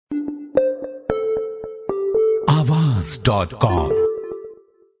Awaaz.com.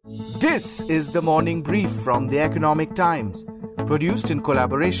 This is the morning brief from the Economic Times, produced in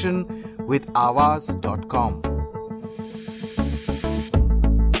collaboration with Awaaz.com.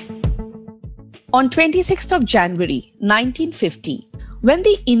 On 26th of January 1950, when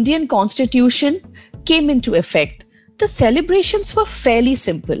the Indian Constitution came into effect, the celebrations were fairly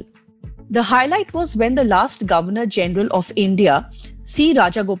simple. The highlight was when the last Governor General of India, C.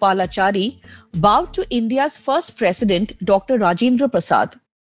 Rajagopalachari, bowed to India's first President, Dr. Rajendra Prasad.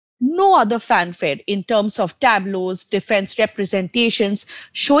 No other fanfare in terms of tableaus, defense representations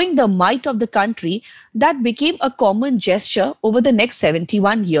showing the might of the country that became a common gesture over the next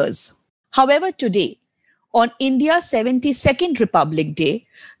 71 years. However, today, on India's 72nd Republic Day,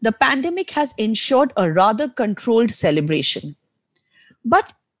 the pandemic has ensured a rather controlled celebration.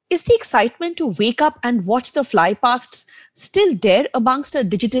 But is the excitement to wake up and watch the flypasts still there amongst a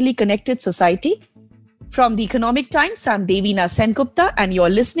digitally connected society? From the Economic Times, I'm Devina Sengupta and you're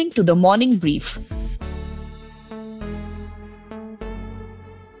listening to the Morning Brief.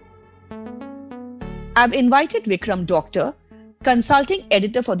 I've invited Vikram Doctor, consulting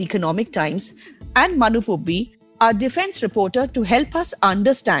editor for the Economic Times, and Manu Pubbi, our defense reporter, to help us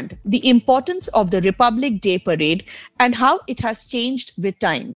understand the importance of the Republic Day parade and how it has changed with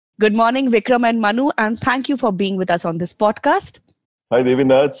time. Good morning, Vikram and Manu, and thank you for being with us on this podcast. Hi,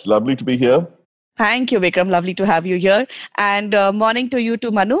 Devina. It's lovely to be here. Thank you, Vikram. Lovely to have you here. And morning to you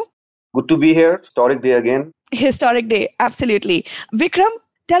too, Manu. Good to be here. Historic day again. Historic day. Absolutely. Vikram,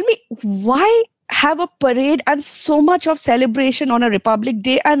 tell me, why have a parade and so much of celebration on a Republic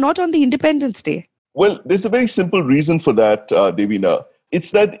Day and not on the Independence Day? Well, there's a very simple reason for that, Devina. It's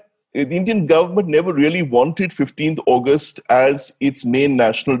that the Indian government never really wanted 15th August as its main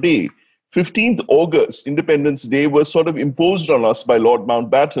national day. 15th August, Independence Day, was sort of imposed on us by Lord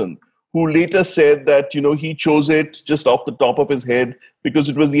Mountbatten, who later said that, he chose it just off the top of his head because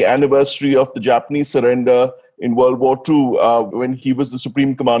it was the anniversary of the Japanese surrender in World War II when he was the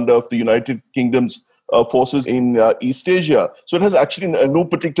Supreme Commander of the United Kingdom's forces in East Asia. So it has actually no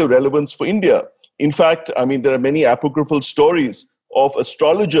particular relevance for India. In fact, there are many apocryphal stories of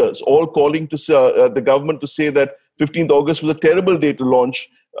astrologers all calling to the government to say that 15th August was a terrible day to launch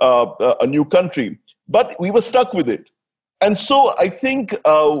a new country. But we were stuck with it. And so I think,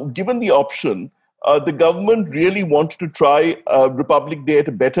 given the option, the government really wanted to try Republic Day at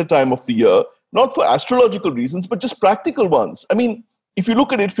a better time of the year, not for astrological reasons, but just practical ones. If you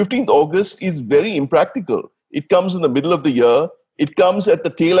look at it, 15th August is very impractical. It comes in the middle of the year. It comes at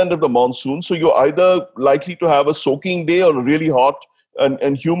the tail end of the monsoon. So you're either likely to have a soaking day or a really hot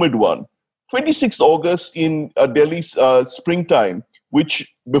and humid one. 26th August in Delhi's springtime,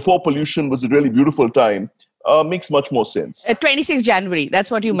 which before pollution was a really beautiful time, makes much more sense. 26th January, that's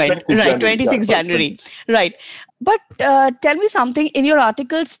what you meant. Right, 26th January. Right. But tell me something, in your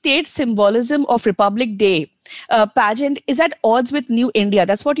article, state symbolism of Republic Day pageant is at odds with New India.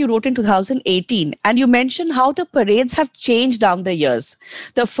 That's what you wrote in 2018. And you mentioned how the parades have changed down the years.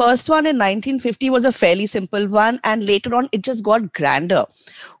 The first one in 1950 was a fairly simple one, and later on it just got grander.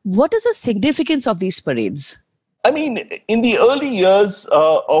 What is the significance of these parades? In the early years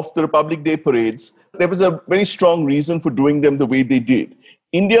of the Republic Day parades, there was a very strong reason for doing them the way they did.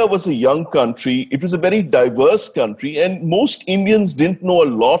 India was a young country. It was a very diverse country, and most Indians didn't know a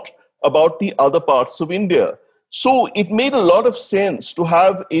lot about the other parts of India. So it made a lot of sense to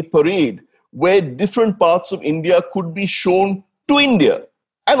have a parade where different parts of India could be shown to India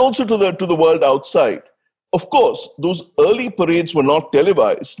and also to the world outside. Of course, those early parades were not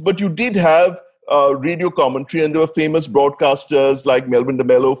televised, but you did have radio commentary, and there were famous broadcasters like Melvin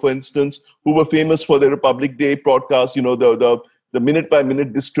DeMello, for instance, who were famous for their Republic Day broadcast, the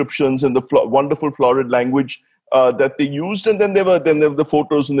minute-by-minute descriptions and the wonderful florid language that they used. And then there were the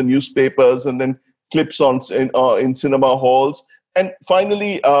photos in the newspapers, and then clips in cinema halls. And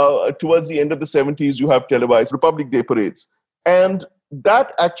finally, towards the end of the 70s, you have televised Republic Day parades. And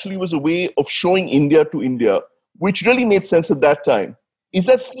that actually was a way of showing India to India, which really made sense at that time. Is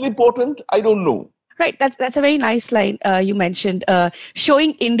that still important? I don't know. Right. That's a very nice line you mentioned,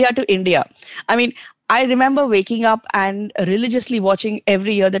 showing India to India. I remember waking up and religiously watching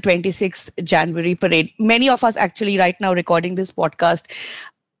every year the 26th January parade. Many of us actually right now recording this podcast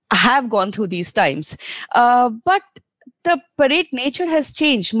have gone through these times. But the parade nature has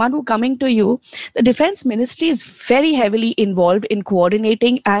changed. Manu, coming to you, the Defense Ministry is very heavily involved in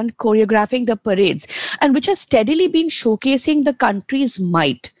coordinating and choreographing the parades, and which has steadily been showcasing the country's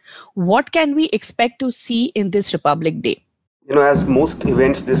might. What can we expect to see in this Republic Day? As most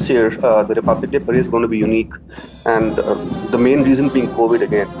events this year, the Republic Day parade is going to be unique, and the main reason being COVID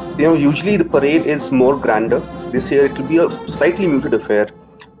again. Usually the parade is more grander. This year it will be a slightly muted affair,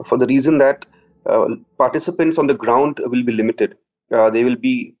 for the reason that participants on the ground will be limited. There will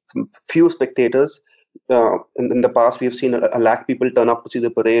be few spectators. In the past, we have seen a lakh people turn up to see the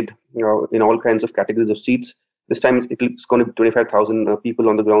parade, in all kinds of categories of seats. This time it's going to be 25,000 people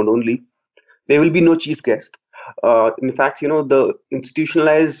on the ground only. There will be no chief guest. In fact, the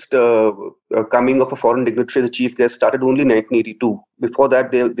institutionalized coming of a foreign dignitary as a chief guest started only in 1982. Before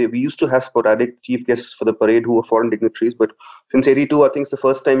that, we used to have sporadic chief guests for the parade who were foreign dignitaries. But since 82, I think it's the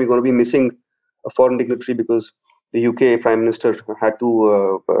first time we're going to be missing a foreign dignitary because the UK Prime Minister had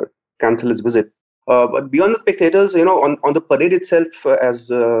to cancel his visit. But beyond the spectators, on the parade itself, as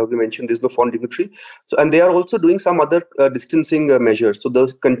we mentioned, there's no foreign dignitary. So, and they are also doing some other distancing measures. So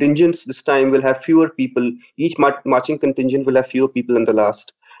the contingents this time will have fewer people. Each marching contingent will have fewer people than the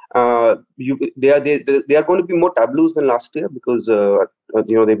last. They are going to be more tableaus than last year because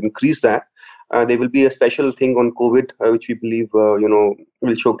they've increased that. There will be a special thing on COVID, which we believe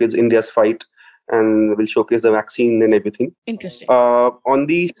will showcase India's fight and will showcase the vaccine and everything. Interesting. On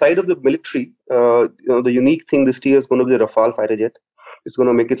the side of the military, the unique thing this year is going to be the Rafale fighter jet. It's going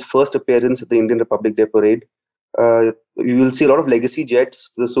to make its first appearance at the Indian Republic Day parade. You will see a lot of legacy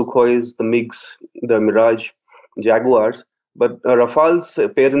jets, the Sukhois, the MiGs, the Mirage, Jaguars. But Rafale's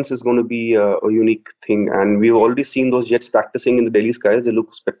appearance is going to be a unique thing. And we've already seen those jets practicing in the Delhi skies. They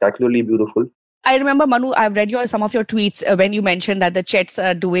look spectacularly beautiful. I remember, Manu, I've read some of your tweets when you mentioned that the Jets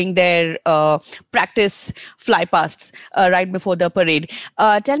are doing their practice flypasts right before the parade.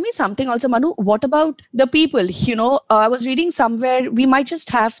 Tell me something also, Manu. What about the people? I was reading somewhere we might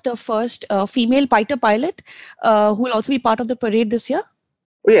just have the first female fighter pilot who will also be part of the parade this year.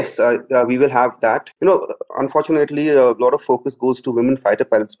 Oh, yes, we will have that. Unfortunately, a lot of focus goes to women fighter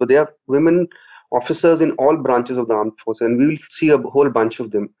pilots, but there are women officers in all branches of the armed forces, and we will see a whole bunch of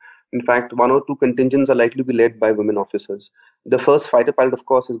them. In fact, one or two contingents are likely to be led by women officers. The first fighter pilot, of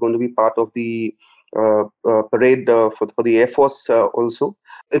course, is going to be part of the parade for the Air Force also.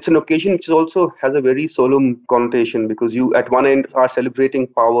 It's an occasion which also has a very solemn connotation because you, at one end, are celebrating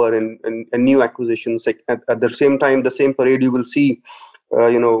power and new acquisitions. At the same time, the same parade, you will see,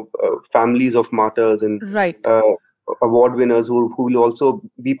 families of martyrs and right. Award winners who will also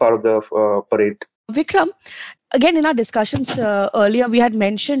be part of the parade. Vikram, again, in our discussions earlier, we had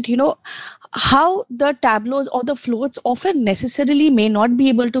mentioned, how the tableaus or the floats often necessarily may not be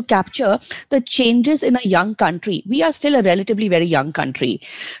able to capture the changes in a young country. We are still a relatively very young country.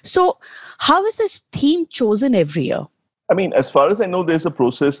 So how is this theme chosen every year? I mean, as far as I know, there's a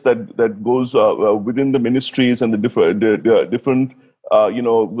process that goes within the ministries and the different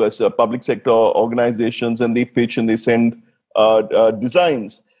public sector organizations, and they pitch and they send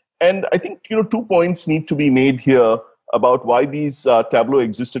designs. And I think, 2 points need to be made here about why these tableaux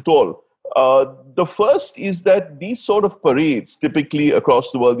exist at all. The first is that these sort of parades, typically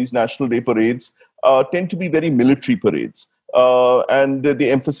across the world, these National Day parades, tend to be very military parades. And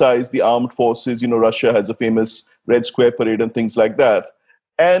they emphasize the armed forces. Russia has a famous Red Square parade and things like that.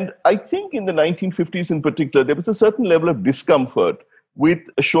 And I think in the 1950s in particular, there was a certain level of discomfort with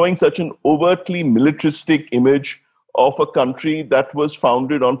showing such an overtly militaristic image of a country that was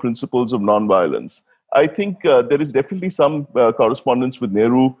founded on principles of nonviolence. I think there is definitely some correspondence with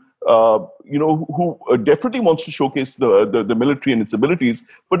Nehru, who definitely wants to showcase the military and its abilities,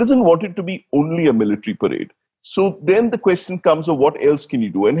 but doesn't want it to be only a military parade. So then the question comes of what else can you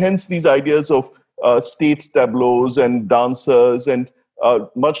do? And hence these ideas of state tableaus and dancers, and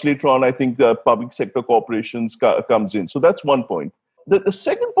much later on, I think public sector corporations comes in. So that's one point. The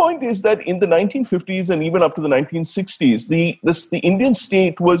second point is that in the 1950s and even up to the 1960s, the Indian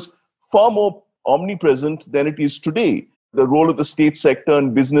state was far more omnipresent than it is today. The role of the state sector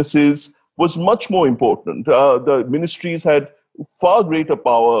and businesses was much more important. The ministries had far greater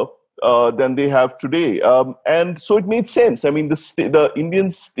power than they have today. And so it made sense. I mean, the Indian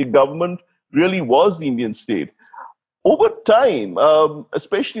government really was the Indian state. Over time,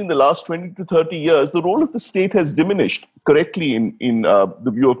 especially in the last 20 to 30 years, the role of the state has diminished correctly in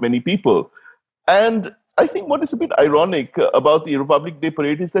the view of many people. And I think what is a bit ironic about the Republic Day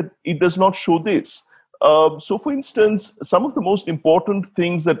parade is that it does not show this. So, for instance, some of the most important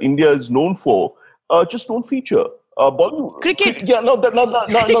things that India is known for just don't feature. Cricket. Yeah,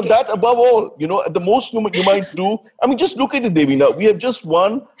 that above all, the most you might do. I mean, just look at it, Devina. We have just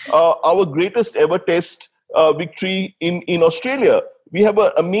won our greatest ever test victory in Australia. We have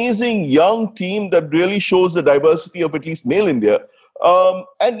an amazing young team that really shows the diversity of at least male India. And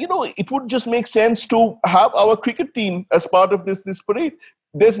it would just make sense to have our cricket team as part of this parade.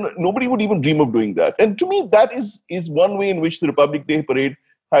 Nobody would even dream of doing that. And to me, that is one way in which the Republic Day parade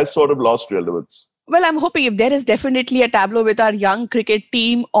has sort of lost relevance. Well, I'm hoping if there is definitely a tableau with our young cricket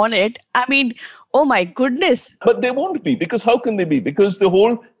team on it, I mean, oh my goodness. But they won't be, because how can they be? Because the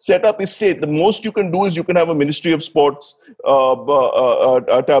whole setup is state. The most you can do is you can have a Ministry of Sports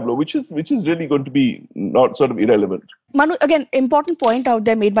tableau, which is really going to be not sort of irrelevant. Manu, again, important point out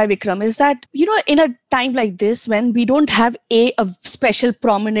there made by Vikram is that, in a time like this, when we don't have a special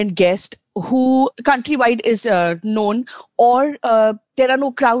prominent guest who countrywide is known, or there are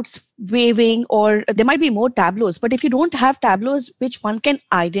no crowds waving, or there might be more tableaus. But if you don't have tableaus which one can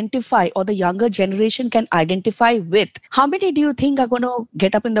identify, or the younger generation can identify with, how many do you think are going to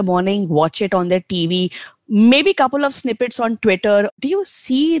get up in the morning, watch it on their TV, maybe a couple of snippets on Twitter? Do you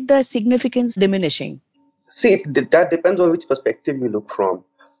see the significance diminishing? See, that depends on which perspective you look from.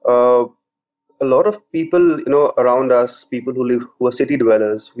 A lot of people, around us, people who are city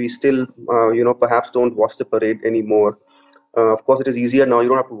dwellers, we still, perhaps don't watch the parade anymore. Of course, it is easier now. You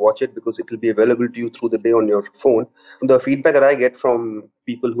don't have to watch it because it will be available to you through the day on your phone. The feedback that I get from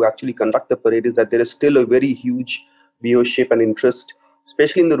people who actually conduct the parade is that there is still a very huge viewership and interest,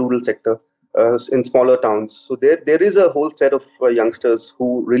 especially in the rural sector, in smaller towns. So there is a whole set of youngsters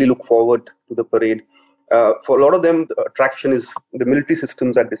who really look forward to the parade. For a lot of them, the attraction is the military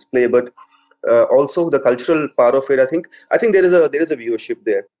systems at display, but also the cultural part of it. I think there is a viewership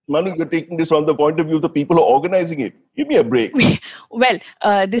there. Manu, you're taking this from the point of view of the people who are organizing it. Give me a break. Well,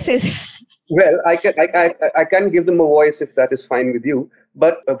 this is... Well, I can give them a voice if that is fine with you.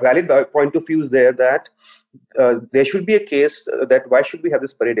 But a valid point of view is there that there should be a case that why should we have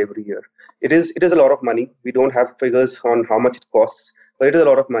this parade every year? It is a lot of money. We don't have figures on how much it costs, but it is a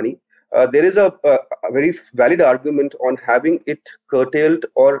lot of money. There is a very valid argument on having it curtailed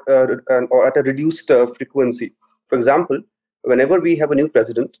or at a reduced frequency. For example, whenever we have a new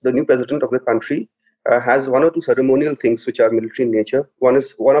president, the new president of the country has one or two ceremonial things which are military in nature. One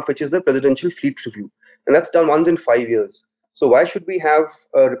of which is the Presidential Fleet Review, and that's done once in 5 years. So why should we have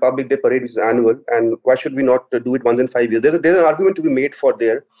a Republic Day parade which is annual, and why should we not do it once in 5 years? There's an argument to be made for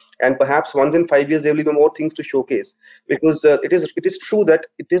there, and perhaps once in 5 years there will be more things to showcase, because it is true that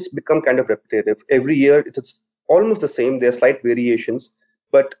it has become kind of repetitive. Every year it is almost the same. There are slight variations,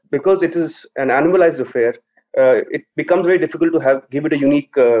 but because it is an annualized affair, it becomes very difficult to give it a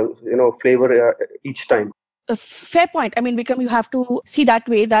unique flavor each time. A fair point. I mean, Vikram, you have to see that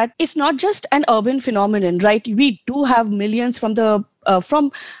way, that it's not just an urban phenomenon, right? We do have millions from the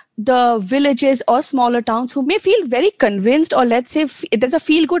villages or smaller towns who may feel very convinced, or let's say there's a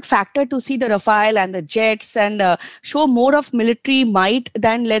feel-good factor to see the Rafale and the jets and show more of military might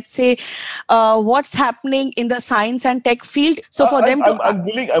than, let's say, what's happening in the science and tech field. So for them to...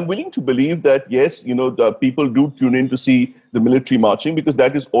 I'm willing to believe that, yes, the people do tune in to see the military marching, because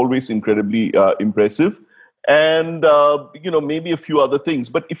that is always incredibly impressive. And maybe a few other things.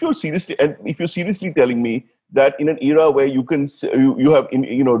 But if you're seriously telling me that in an era where you can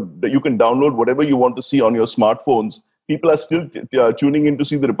download whatever you want to see on your smartphones, people are still tuning in to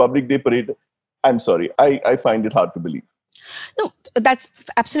see the Republic Day parade, I'm sorry, I find it hard to believe. No, that's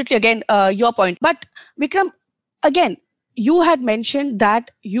absolutely, again, your point. But Vikram, again, you had mentioned that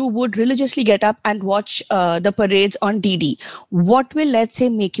you would religiously get up and watch the parades on DD. What will, let's say,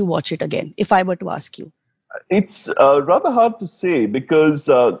 make you watch it again, if I were to ask you? It's rather hard to say, because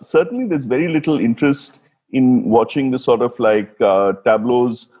certainly there's very little interest in watching the sort of like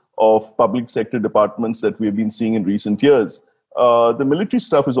tableaus of public sector departments that we've been seeing in recent years. The military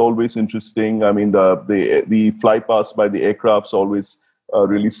stuff is always interesting. I mean, the fly past by the aircrafts always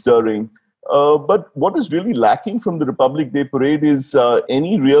really stirring. But what is really lacking from the Republic Day parade is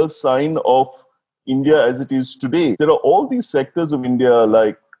any real sign of India as it is today. There are all these sectors of India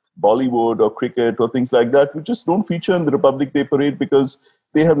like Bollywood or cricket or things like that, which just don't feature in the Republic Day parade because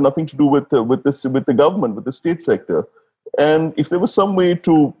they have nothing to do with the government, with the state sector. And if there was some way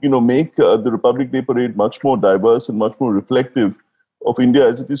to make the Republic Day parade much more diverse and much more reflective of India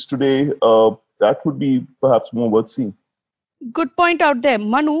as it is today, that would be perhaps more worth seeing. Good point out there.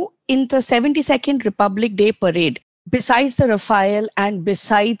 Manu, in the 72nd Republic Day parade, besides the Rafale and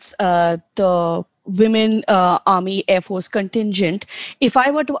besides the Women Army Air Force contingent, if I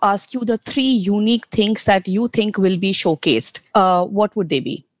were to ask you the three unique things that you think will be showcased, what would they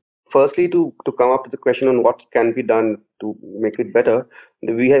be? Firstly, to come up to the question on what can be done to make it better,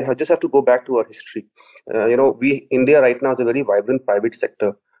 we just have to go back to our history. India right now is a very vibrant private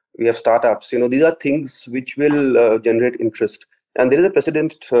sector. We have startups. These are things which will generate interest. And there is a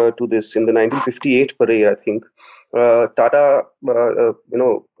precedent to this. In the 1958 parade, I think, Tata,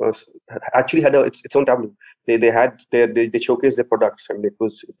 actually had its own tableau. They showcased their products. I mean, it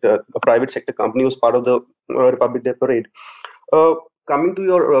was a private sector company was part of the Republic Day parade. Coming to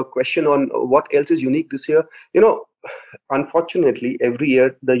your question on what else is unique this year, unfortunately, every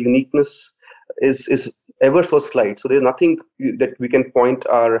year the uniqueness is ever so slight. So there's nothing that we can point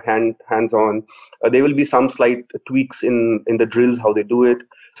our hands on. There will be some slight tweaks in the drills, how they do it.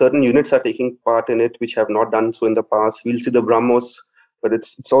 Certain units are taking part in it, which have not done so in the past. We'll see the BrahMos, but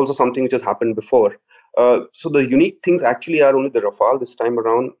it's also something which has happened before. So the unique things actually are only the Rafale this time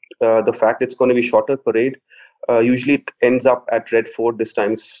around. The fact it's going to be shorter parade. Usually it ends up at Red Fort. This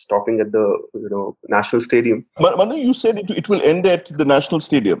time it's stopping at the National Stadium. Manu, you said it will end at the National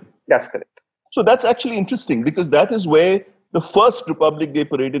Stadium. That's correct. So that's actually interesting because that is where the first Republic Day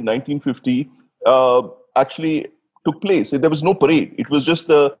parade in 1950 actually took place. There was no parade. It was just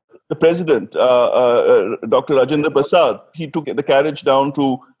the president, Dr. Rajendra Prasad. He took the carriage down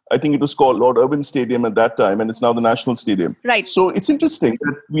to, I think it was called Lord Irwin Stadium at that time, and it's now the National Stadium. Right. So it's interesting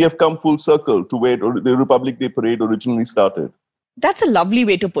that we have come full circle to where the Republic Day parade originally started. That's a lovely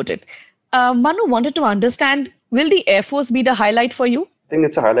way to put it. Manu wanted to understand, will the Air Force be the highlight for you? I think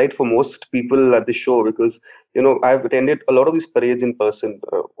it's a highlight for most people at the show because, I've attended a lot of these parades in person.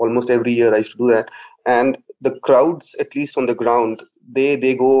 Almost every year I used to do that. And the crowds, at least on the ground,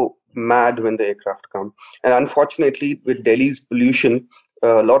 they go mad when the aircraft come. And unfortunately, with Delhi's pollution,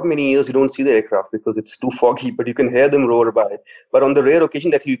 many years you don't see the aircraft because it's too foggy, but you can hear them roar by. But on the rare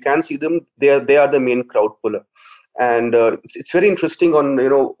occasion that you can see them, they are the main crowd puller. And it's very interesting on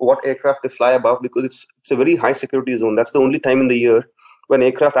what aircraft they fly above because it's a very high security zone. That's the only time in the year when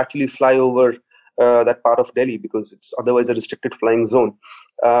aircraft actually fly over that part of Delhi because it's otherwise a restricted flying zone.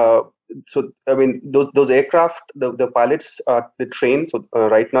 So I mean, those aircraft, the pilots they train. So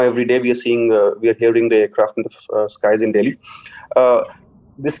right now, every day we are hearing the aircraft in the skies in Delhi.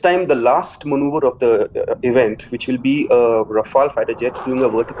 This time, the last maneuver of the event, which will be a Rafale fighter jet doing a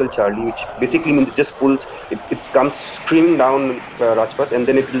vertical Charlie, which basically means it just pulls, it comes screaming down Rajpath, and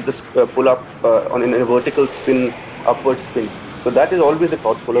then it will just pull up in a vertical spin, upward spin. So that is always the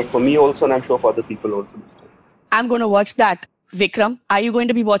crowd puller for me also, and I'm sure for other people also this time. I'm going to watch that. Vikram, are you going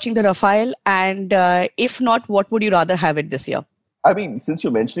to be watching the Rafale? And if not, what would you rather have it this year? I mean, since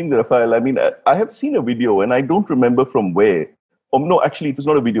you're mentioning the Rafale, I mean, I have seen a video and I don't remember from where. No, actually, it was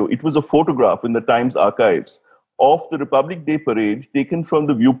not a video. It was a photograph in the Times archives of the Republic Day parade taken from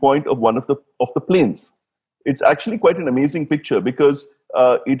the viewpoint of one of the planes. It's actually quite an amazing picture because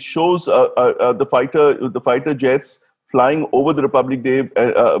it shows the fighter jets flying over the Republic Day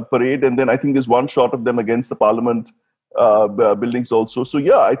parade, and then I think there's one shot of them against the Parliament buildings also. So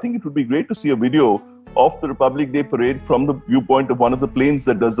yeah, I think it would be great to see a video of the Republic Day parade from the viewpoint of one of the planes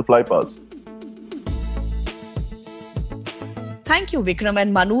that does the flypast. Thank you, Vikram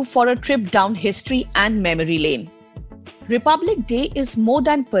and Manu, for a trip down history and memory lane. Republic Day is more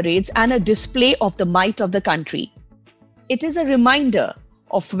than parades and a display of the might of the country. It is a reminder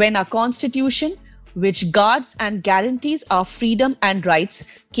of when our Constitution, which guards and guarantees our freedom and rights,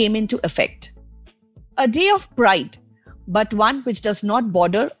 came into effect. A day of pride, but one which does not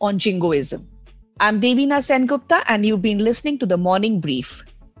border on jingoism. I'm Devina Sengupta, and you've been listening to The Morning Brief.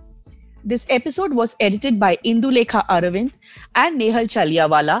 This episode was edited by Indulekha Aravind and Nehal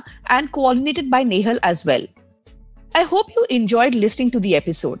Chaliawala and coordinated by Nehal as well. I hope you enjoyed listening to the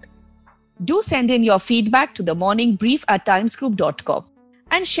episode. Do send in your feedback to themorningbrief@timesgroup.com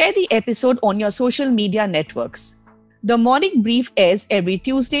and share the episode on your social media networks. The Morning Brief airs every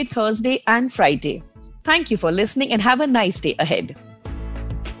Tuesday, Thursday and Friday. Thank you for listening and have a nice day ahead.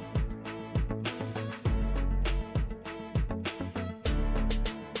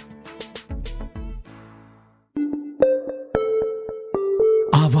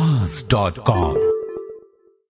 Awaaz.com